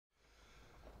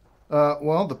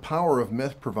Well, the power of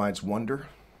myth provides wonder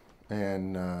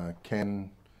and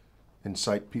can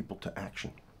incite people to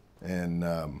action. And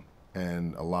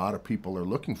a lot of people are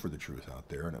looking for the truth out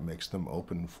there, and it makes them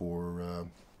open for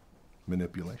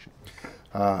manipulation.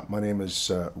 My name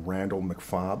is Randall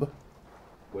McFobb.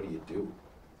 What do you do?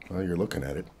 Well, you're looking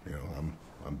at it. You know,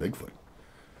 I'm Bigfoot.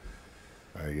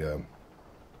 I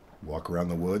walk around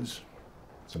the woods,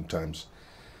 sometimes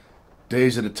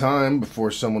days at a time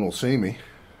before someone will see me.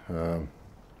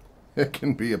 It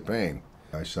can be a pain.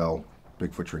 I sell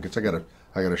Bigfoot trinkets. I got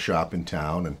a shop in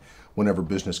town, and whenever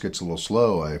business gets a little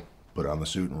slow, I put on the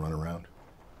suit and run around.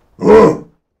 Oh!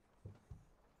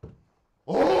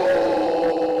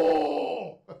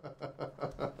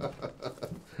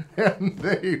 And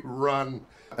they run.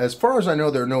 As far as I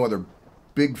know, there are no other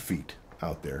big feet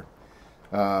out there.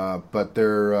 But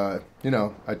they're,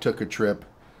 I took a trip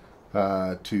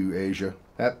to Asia.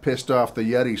 That pissed off the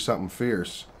Yeti something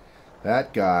fierce.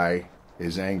 That guy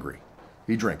is angry.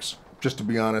 He drinks. Just to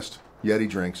be honest, Yeti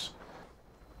drinks.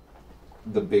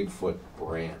 The Bigfoot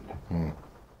brand.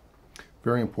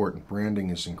 Very important.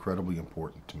 Branding is incredibly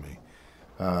important to me.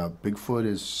 Bigfoot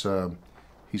is,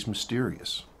 he's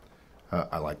mysterious.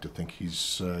 I like to think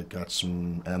he's got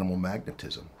some animal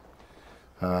magnetism.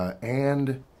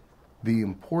 And the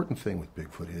important thing with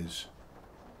Bigfoot is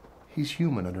he's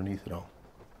human underneath it all.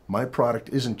 My product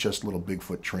isn't just little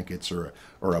Bigfoot trinkets or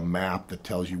a map that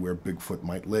tells you where Bigfoot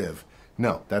might live.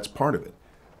 No, that's part of it.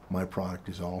 My product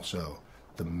is also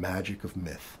the magic of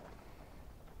myth.